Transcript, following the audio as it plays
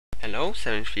Hello,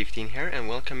 715 here,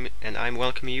 and I'm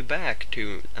welcoming you back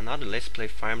to another Let's Play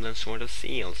Fire Emblem Sword of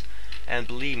Seals. And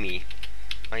believe me,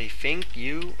 I think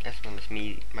you, as well as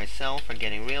me, myself, are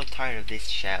getting real tired of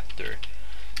this chapter.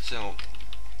 So,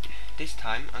 this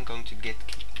time I'm going to get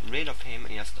rid of him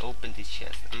and just open this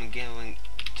chest. I'm going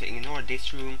to ignore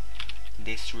this room, and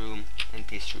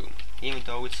this room, even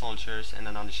though it's soldiers and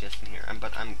another chest in here.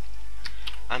 But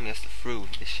I'm just through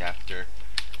with this chapter.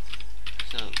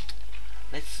 So,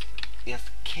 let's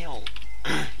just kill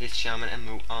this shaman and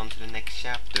move on to the next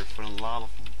chapter, for the love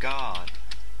of God.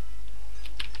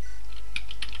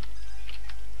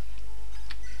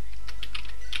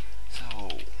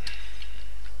 So,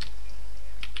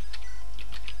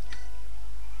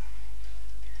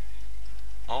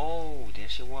 oh, there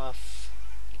she was.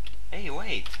 Hey,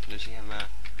 wait, does she have a...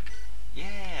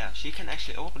 Yeah, she can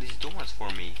actually open these doors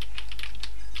for me.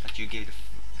 But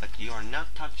you are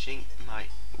not touching my...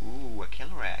 Ooh, a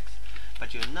killer axe.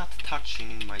 But you're not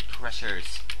touching my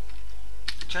treasures.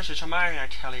 The treasures are mine, I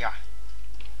tell ya.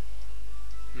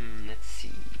 Let's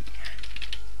see.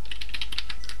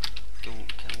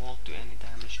 Can Walt do any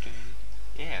damage to him?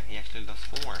 Yeah, he actually does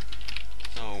 4.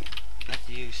 So, let's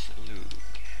use Luke.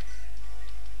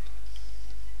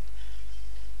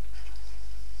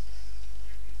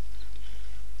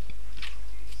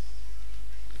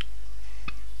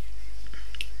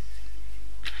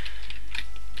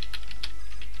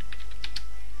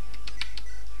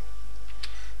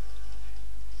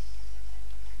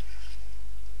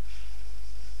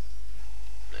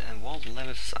 And Walt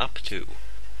levels up to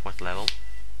what level?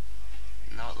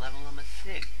 Not level number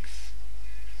 6.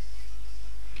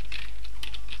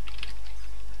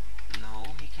 No,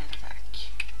 he can't attack.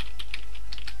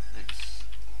 Let's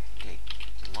take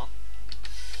lots.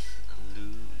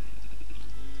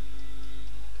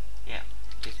 Yeah,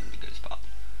 this would be a good spot.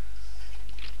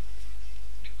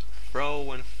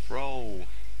 Throw and throw.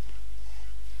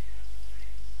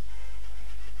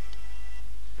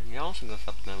 And he also goes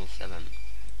up to level 7.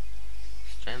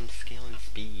 Strength, skill, and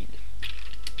speed.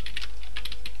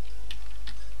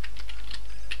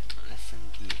 Let's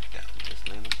indeed down just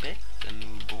a little bit and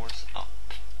move Boris up.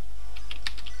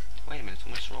 Wait a minute,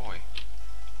 where's Roy?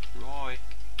 Roy,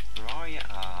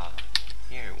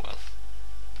 here he was.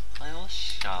 A little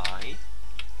shy.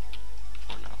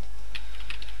 Or not.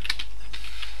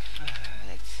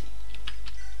 Let's see.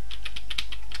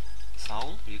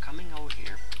 Saul, are you coming over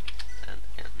here? And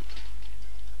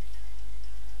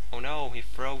oh no, he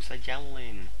throws a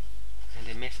javelin. And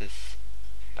he misses.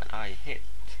 But I hit.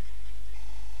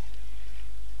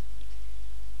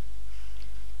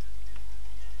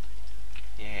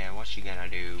 Yeah, what you gonna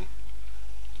do?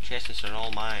 Chests are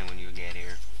all mine when you get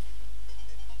here.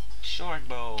 Short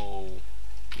bow!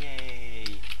 Yay!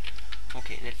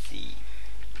 Okay, let's see.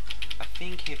 I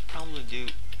think he'd probably do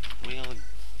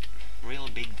real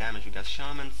big damage, because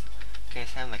shamans can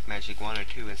have like magic 1 or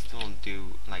 2 and still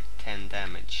do like 10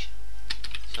 damage.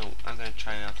 So I'm gonna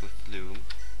try it out with Lou.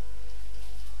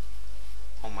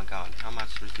 Oh my god, how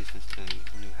much resistance do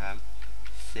you have?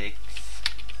 6.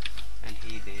 And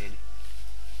he did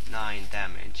 9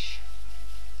 damage.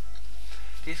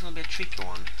 This will be a tricky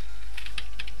one.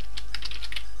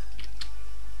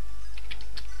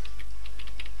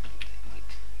 Wait,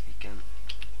 he can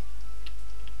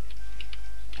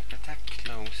attack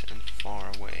close and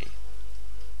far away.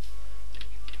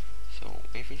 So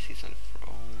if he sits on the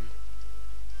throne,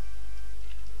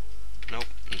 nope,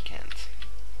 he can't.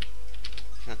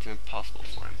 It's not even possible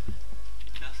for him.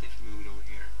 Just if he moved over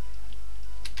here.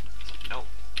 Nope.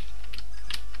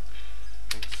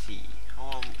 Let's see.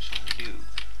 How shall I do?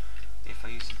 If I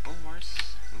use boars.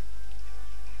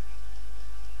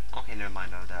 Okay, never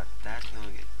mind all that. That will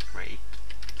get raped.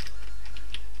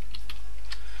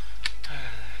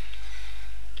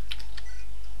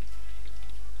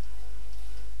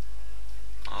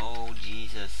 Oh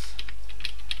Jesus.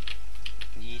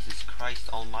 Jesus Christ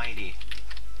Almighty.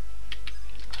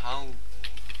 How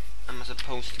am I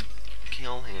supposed to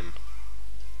kill him?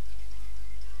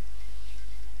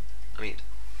 I mean,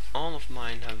 all of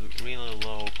mine have really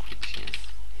low crit chance.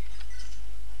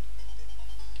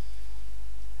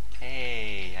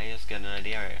 Hey, I just got an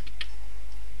idea.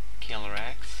 Killer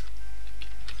axe.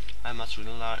 I must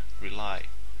rely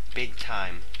big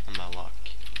time on my luck.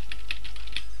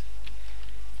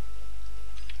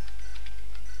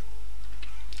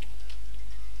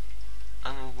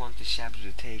 I don't want this chapter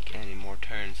to take any more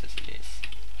turns as it is.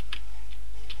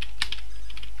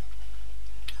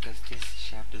 Because this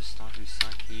chapter starts with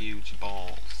such huge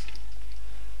balls.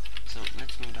 So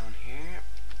let's move down here,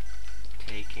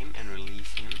 take him and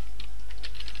release him.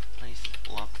 Place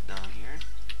lock down here.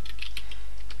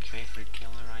 for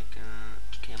killer icon,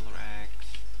 killer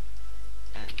axe,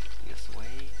 and this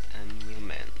way, and we'll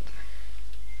mend.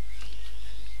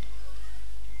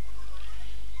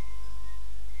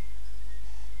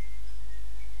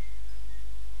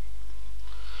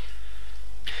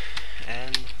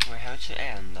 And we have to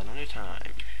end another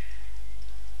time.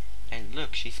 And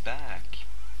look, she's back.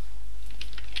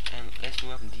 And let's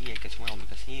move up Diek as well,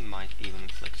 because he might even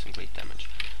inflict some great damage.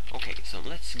 Okay, so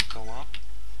let's go up.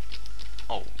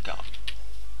 Oh god.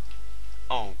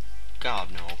 Oh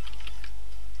god, no.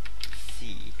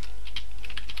 C.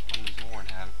 What does Warren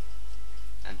have?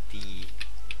 And D.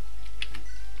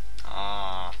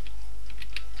 Ah.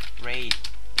 Raid.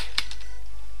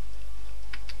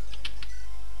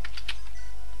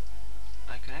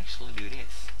 I can actually do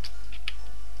this.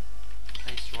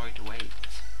 Place right away.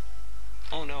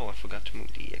 Oh no, I forgot to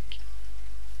move the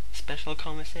special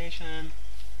conversation.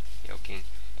 Joking.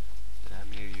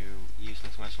 Damn you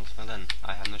useless vessels. Well then,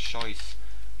 I have no choice.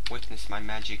 Witness my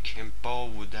magic and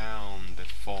bow down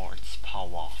before its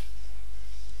power.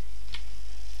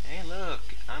 Hey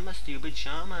look, I'm a stupid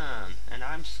shaman, and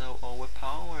I'm so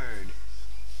overpowered.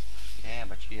 Yeah,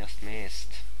 but you just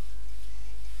missed.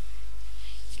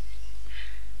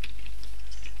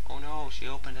 Oh no, she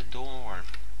opened the door.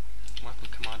 What will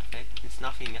come out of it? It's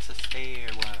nothing, just a stair.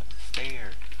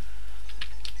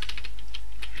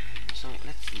 So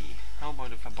let's see. How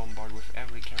about if I bombard with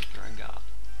every character I got?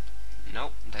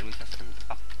 Nope, that will just end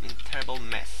up in a terrible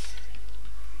mess.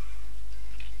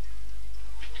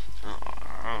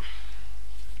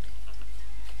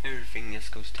 Everything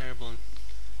just goes terrible.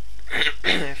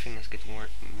 Everything just gets more.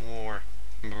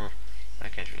 I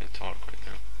can't really talk right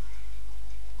now.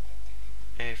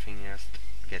 Everything just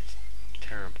gets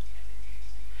terrible.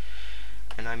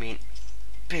 And I mean,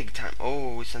 big time.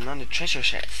 Oh, it's another treasure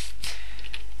chest.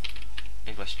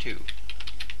 It was 2.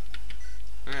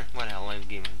 What the hell, I've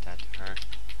given that to her.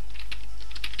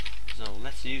 So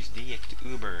let's use Diek to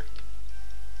Uber.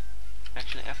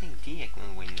 Actually, I think Diek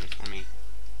will win this for me.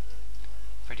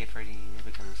 30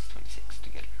 becomes 26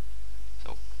 together.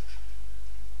 So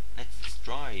let's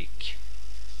strike.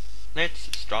 Let's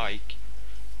strike.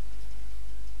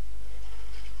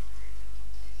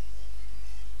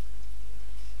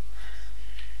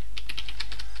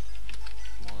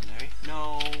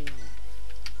 No!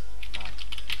 Oh,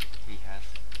 he has.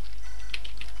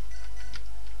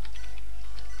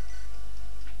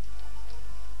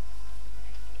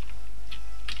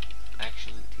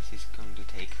 Actually, this is going to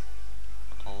take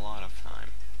a lot of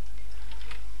time.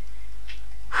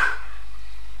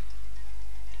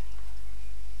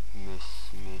 Miss.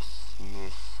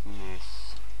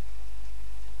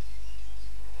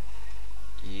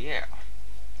 Yeah.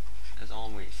 As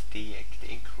always, the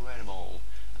incredible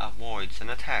avoids an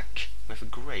attack with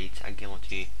great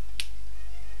agility.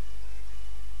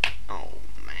 Oh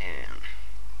man.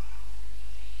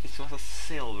 This was a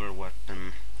silver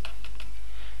weapon.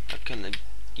 I couldn't have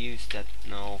used that.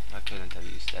 No, I couldn't have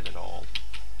used that at all.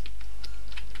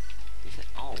 He said,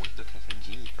 oh, it looked like a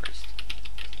G first.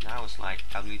 Now it's like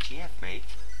WTF, mate.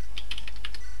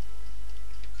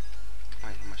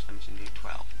 Wait, how much damage did you do?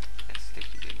 12. Let's stick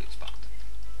to the good spot.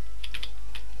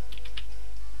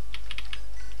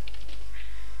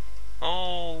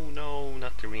 Oh no,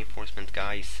 not the reinforcement,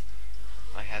 guys.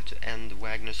 I have to end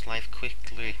Wagner's life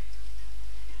quickly.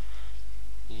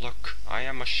 Look, I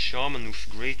am a shaman with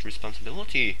great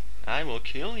responsibility. I will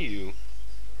kill you.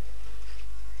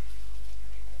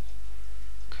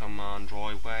 Come on,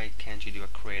 Roy, why can't you do a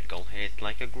critical hit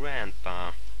like a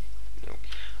grandpa? No.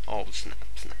 Oh, snap.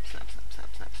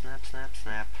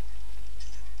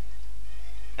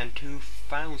 And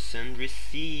 2,000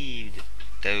 received.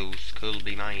 Those could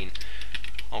be mine.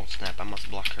 Oh snap, I must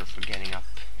block her for getting up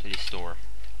to this door.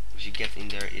 If she gets in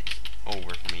there, it's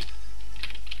over for me.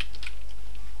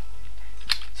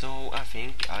 So I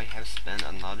think I have spent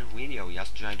another video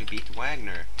just trying to beat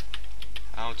Wagner.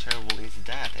 How terrible is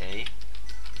that, eh?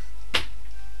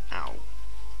 Ow.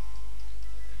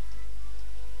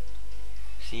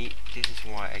 See, this is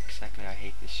why exactly I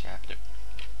hate this chapter.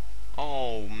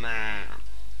 Oh man.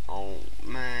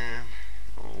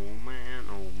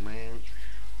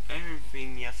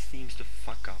 Everything just seems to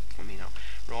fuck up for me now.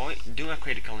 Roy, do a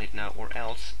critical hit now, or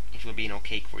else it will be no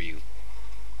cake for you.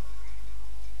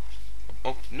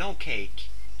 Oh, no cake.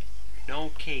 No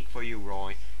cake for you,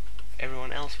 Roy.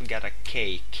 Everyone else will get a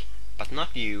cake, but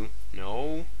not you.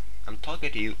 No, I'm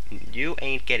talking to you. You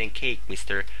ain't getting cake,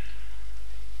 mister.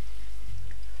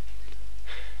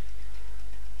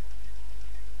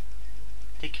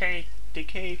 The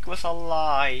cake was a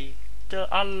lie.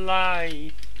 A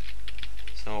lie.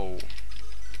 So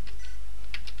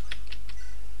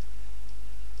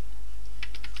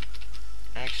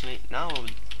actually now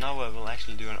I will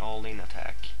actually do an all-in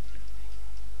attack.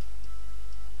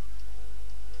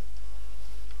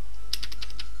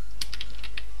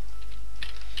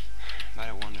 But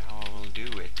I wonder how I will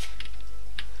do it.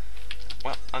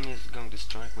 Well, I'm just going to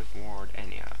strike with ward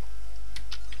anyhow.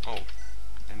 Oh,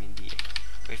 I mean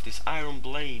with this iron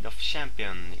blade of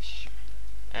championish,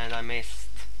 and I missed.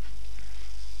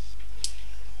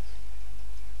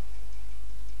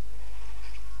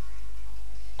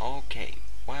 Okay,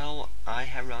 well, I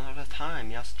have run out of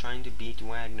time just trying to beat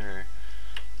Wagner.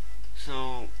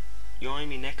 So, join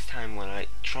me next time when I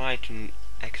try to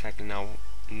exactly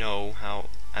know how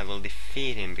I will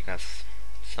defeat him, because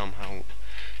somehow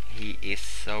he is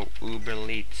so uber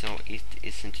elite, so it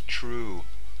isn't true.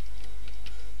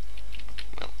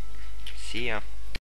 Well, see ya.